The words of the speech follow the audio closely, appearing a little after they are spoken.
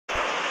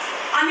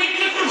আমি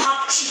একটু একটু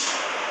ভাবছি,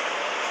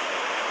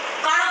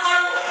 কারো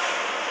কারো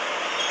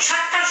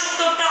 60টা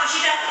 70টা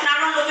 80টা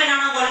নানান লোকে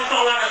নানা বলে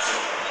ট্রলার আছে,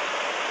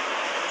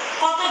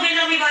 কত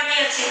বেনামি বাড়ি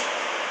আছে,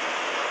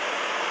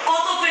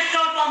 কত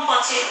পেট্রোল পাম্প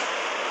আছে,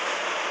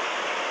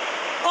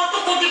 কত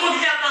কোটি কোটি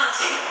টাকা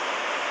আছে,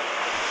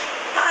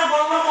 তারা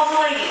বড় বড় কথা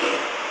বলে কি করে?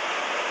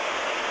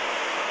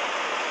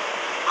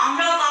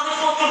 আমরাও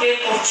কাগজপত্র বের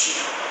করছি,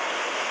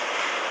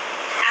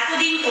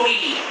 এতদিন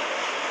করিনি।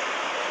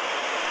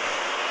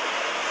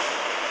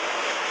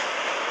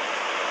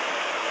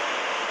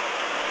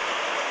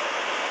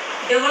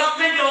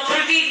 ডেভেলপমেন্ট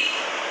অথরিটির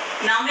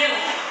নামেও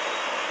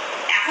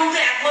এখন তো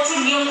 1 বছর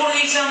নিয়ম করে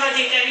দিয়েছি আমরা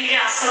যে ক্যাবিনেটে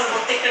আসতে হবে,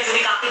 প্রত্যেকটা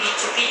জমি কাকে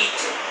দিচ্ছ কি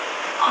দিচ্ছ।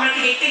 আমরা কি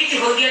দেখতে গেছি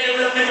হলদিয়া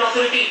ডেভেলপমেন্ট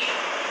অথরিটি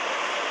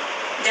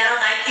যারা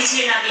দায়িত্বে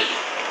ছিলেন আগে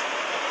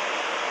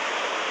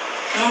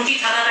মন্ত্রী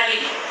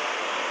থাকাকালীন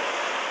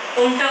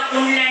কোনটা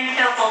কোন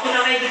ল্যান্ডটা কত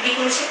টাকায় বিক্রি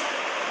করেছে?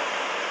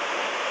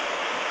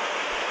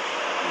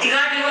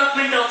 দীঘা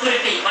ডেভেলপমেন্ট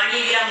অথরিটি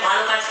বানিয়ে দিলাম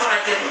ভালো কাজ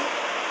করার জন্য,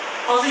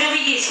 কত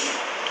জমি দিয়েছে?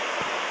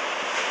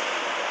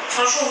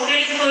 600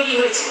 হোটেল তৈরি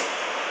হয়েছে।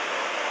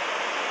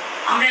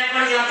 আমরা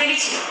একবার জানতে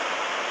গেছি,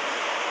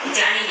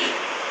 জানিনি,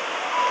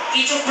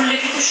 কিছু খুললে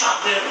কিন্তু সাপ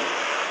বেরোবে।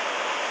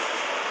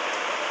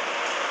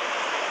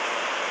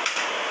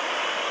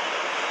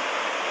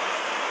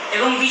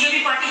 এবং বিজেপি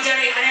পার্টির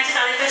যারা এখানে আছে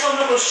তাদের কাছে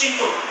আমরা কোশ্চেন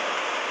করব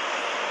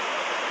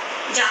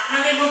যে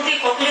আপনাদের মধ্যে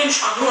কতজন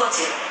সাধু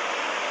আছে,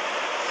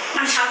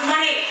 মানে সাধু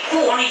মানে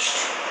খুব অনেস্ট,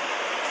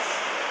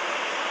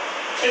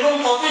 এবং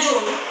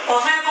কতজন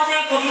কথায়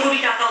কথায় কোটি কোটি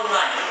টাকা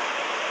উড়ায়,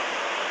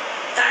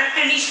 তার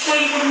একটা লিস্ট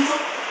তৈরি করুন তো।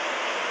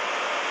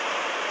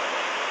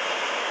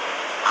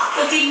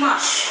 আর 3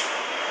 মাস,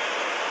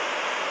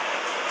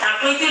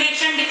 তারপরে তো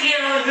ইলেকশন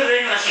ডিক্লেয়ার হবে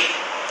ফেব্রুয়ারি মাসে।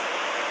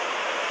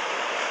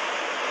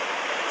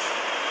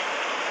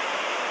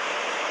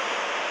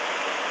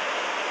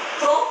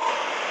 তো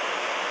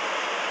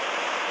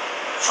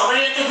সবাই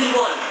এত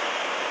দুর্বল,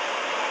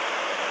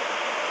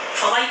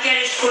 সবাইকে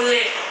অ্যারেস্ট করলে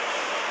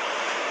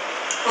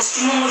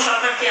পশ্চিমবঙ্গ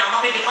সরকারকে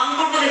আমাকে ডিফাম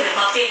করতে দেবে,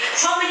 ভাবতে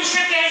সব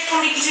মিনিস্টারকে অ্যারেস্ট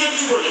করলে কিছু না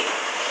কিছু বলে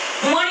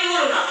প্রমাণই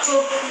হলো না,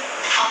 চোখ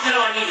আপনারা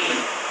বানিয়ে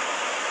দিলেন।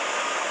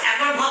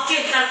 একবার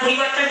ভাবছেন তার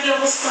পরিবারটার কি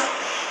অবস্থা,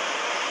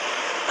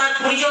 তার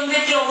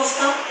পরিজনদের কি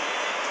অবস্থা,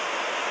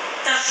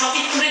 তার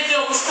সতীর্থদের কি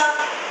অবস্থা?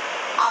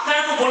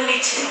 আপনারা তো বলে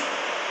দিচ্ছেন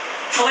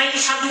সবাই কি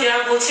সাধু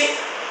যারা বলছে,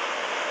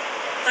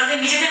 তাদের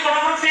নিজেদের কত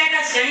বড় ফ্ল্যাট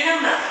আছে জানি না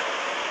আমরা?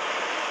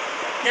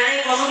 যারা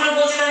এই কথাগুলো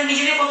বলছে তাদের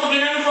নিজেদের কত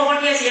বেনামি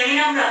প্রপার্টি আছে জানি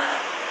না আমরা?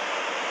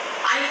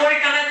 আয় করে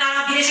টাকায়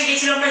কারা বিদেশে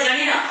গেছিল আমরা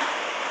জানি না?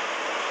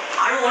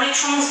 আরো অনেক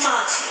সংস্থা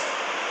আছে,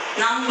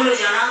 নামগুলো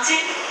জানা আছে,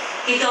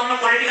 কিন্তু আমরা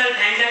পলিটিক্যাল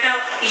ভ্যান্ডাটা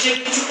হিসেবে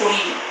কিছু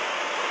করিনি।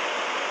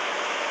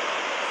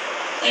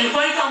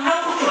 এনকোয়ারি তো আমরাও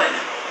করতে পারি,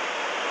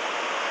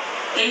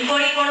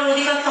 এনকোয়ারি করার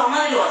অধিকার তো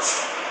আমাদেরও আছে,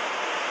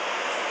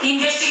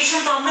 ইনভেস্টিগেশন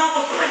তো আমরাও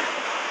করতে পারি।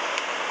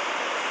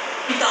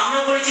 কিন্তু আমরা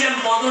বলেছিলাম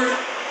বদল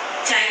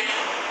চাই,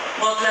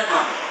 বদলা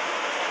নয়।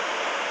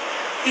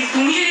 কিন্তু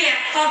তুমি যদি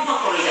একতরফা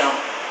করে যাও,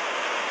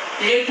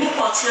 লেবু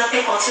কচলাতে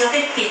কচলাতে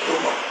তেতো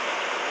হয়,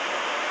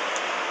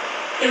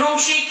 এবং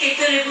সেই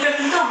তেতো লেবুটা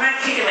কিন্তু আমরা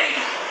খেতে পারি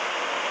না।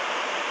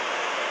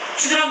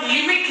 সুতরাং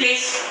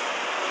limitless,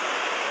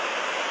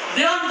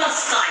 beyond the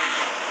sky,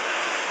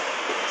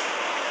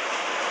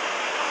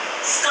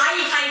 sky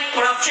high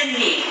corruption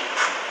নিয়ে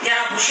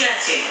যারা বসে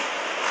আছে,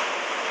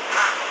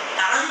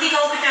 তারা যদি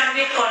কাউকে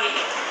টার্গেট করে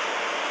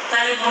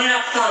তাহলে মনে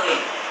রাখতে হবে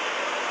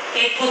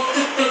এর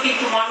প্রত্যুত্তর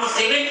কিন্তু মানুষ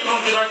দেবেন, এবং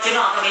দেওয়ার জন্য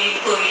আগামী দিন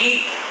তৈরি।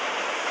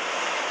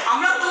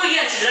 আমরা তৈরি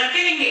আছি,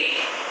 লড়কে নেঙ্গে।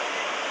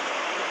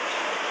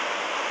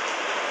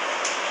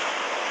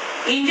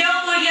 ইন্ডিয়াও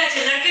তৈরি আছে,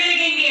 লড়কে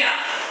নেঙ্গে ইন্ডিয়া।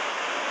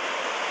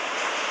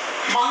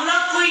 বাংলা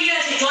তৈরি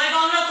আছে, জয়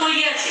বাংলা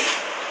তৈরি আছে।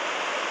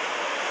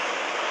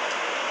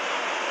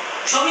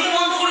 সবই তো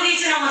বন্ধ করে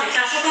দিয়েছেন আমাদের,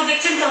 তার সাথেও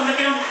দেখছেন তো আমরা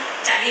কেরকম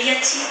চালিয়ে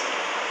যাচ্ছি।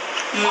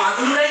 মা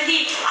দুর্গা যদি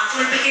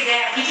আঁচল পেকে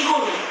দেয় আপনি কি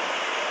করবেন?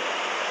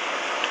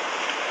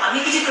 আপনি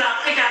কিছু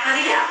ক্লাবকে টাকা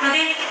দিলে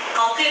আপনাদের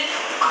কাউকে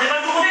আগেবার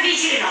তো করে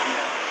দিয়েছিলেন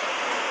আপনারা,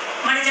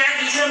 মানে যারা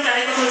দিয়েছিলাম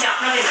তাদের কথা হচ্ছে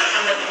আপনাদের না,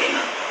 ঠান্ডা দিতে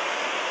না।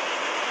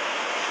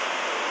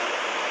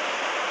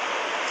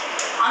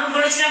 আমি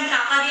বলেছিলাম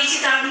টাকা দিয়েছি,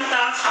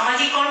 তার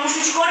সামাজিক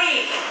কর্মসূচি করে,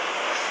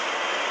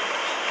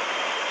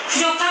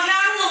 সুযোগ থাকলে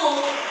আরো দেবো।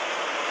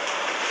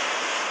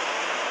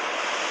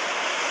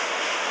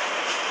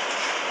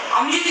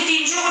 আমি যদি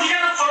 300 কোটি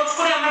টাকা খরচ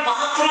করে আমার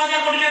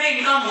 72,000 কোটি টাকা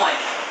ইনকাম হয়,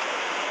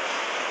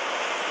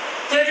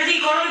 তো এটা যদি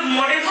ইকোনমিক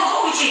মডেল হওয়া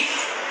উচিত।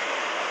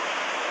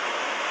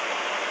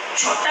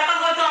 সব টাকা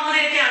হয়তো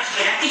আমাদের এতে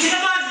আসবে না, কিছুটা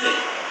তো আসবে,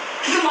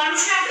 কিন্তু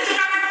মানুষের হাতে তো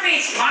টাকাটা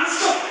পেয়েছে, মানুষ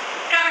তো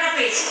টাকাটা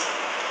পেয়েছে।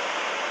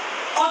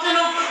 কত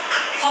লোক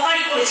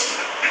হকারি করেছে,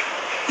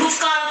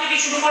 ফুচকা থেকে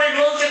শুরু করে,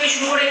 রোল থেকে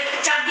শুরু করে,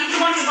 4 দিন তো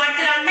মানুষ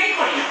বাড়িতে রান্নাই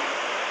করে না।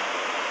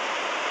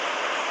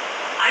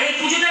 আর এই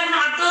পুজোটা এখন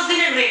 8-10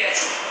 দিনের হয়ে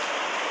গেছে।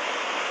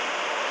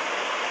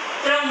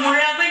 মনে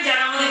রাখবেন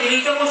যারা আমাদের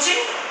বিরোধিতা করছে,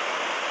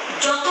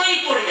 যতই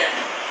করে যান,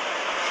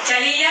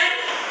 চালিয়ে যান,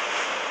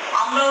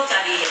 আমরাও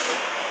চালিয়ে যাব।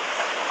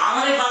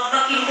 আমাদের বাদ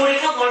বাকির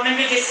পরীক্ষা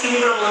গভর্নমেন্টের যে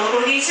স্কিমগুলো বন্ধ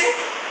করে দিয়েছে,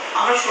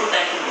 আমরা 16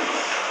 তারিখে বলবো।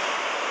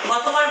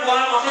 গতকাল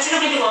বলার কথা ছিল,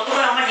 কিন্তু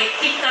গতকাল আমার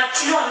হেক্টিক কাজ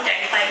ছিল, আমি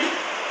টাইম পাইনি।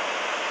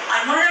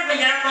 আর মনে রাখবেন,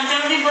 যারা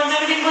 55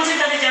 দিন বলছেন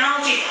তাদের জানা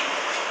উচিত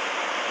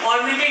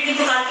গভর্নমেন্টের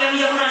কিন্তু কালকে আমি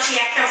যখন আসি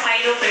একটা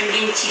ফাইলও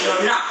পেন্ডিং ছিল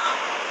না।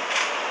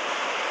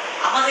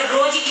 আমাদের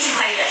রোজই কিছু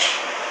ফাইল আসে,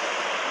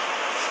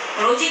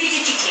 রোজই কিছু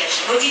চিঠি আসে,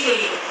 রোজই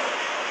তৈরি করতে হবে,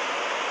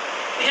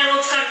 এটা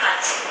রোজকার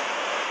কাজ।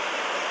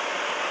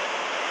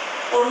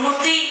 ওর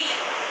মধ্যেই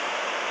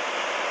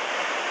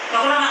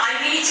যখন আমি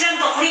আইবি নিচ্ছিলাম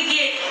তখনই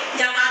গিয়ে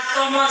যা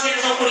কাজকর্ম আছে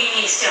এটা সব করিয়ে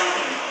নিয়ে এসছে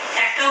আমাকে,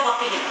 একটাও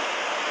বাকি নেই।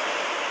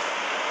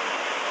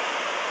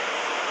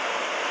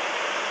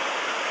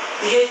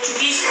 পুজোর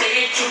ছুটি,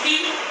 স্কুলের ছুটি,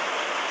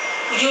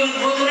 পুজোর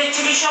উদ্বোধনের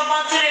ছুটি সব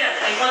বাদ চলে গেল।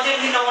 এই বছর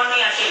দিন নবান্নে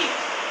আসেনি।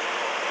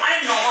 আরে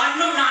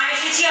নবান্ন না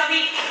এসেছি, আমি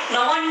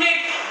নবান্নের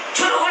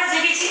ছোট ঘরে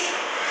থেকেছি,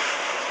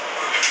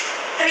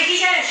 তাহলে কি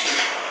যায় আসে?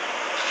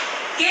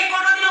 কে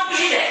কটা দিন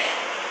অফিসে যায়?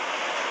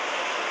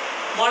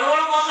 বড়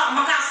বড় কথা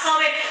আমাকে আসতে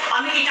হবে,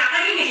 আমি কি টাকা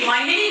নিই নাকি,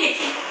 মাইনে নিই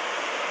নাকি?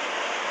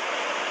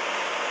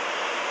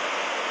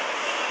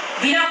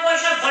 বিনা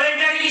পয়সা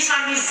ভলেন্টারি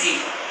সার্ভিস দিই।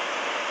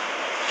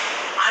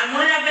 আর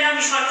মনে রাখবেন,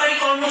 আমি সরকারি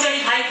কর্মচারী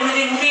ভাই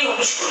বোনদের মুখেই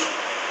অফিস করি।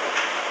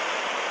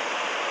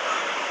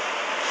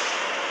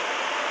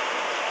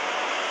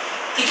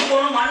 কিন্তু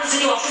কোনো মানুষ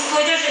যদি অসুস্থ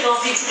হয়ে যায়, সে 10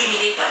 দিন ছুটি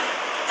নিতেই পারে,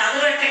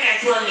 তাদেরও একটা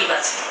ক্যাজুয়াল লিভ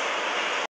আছে।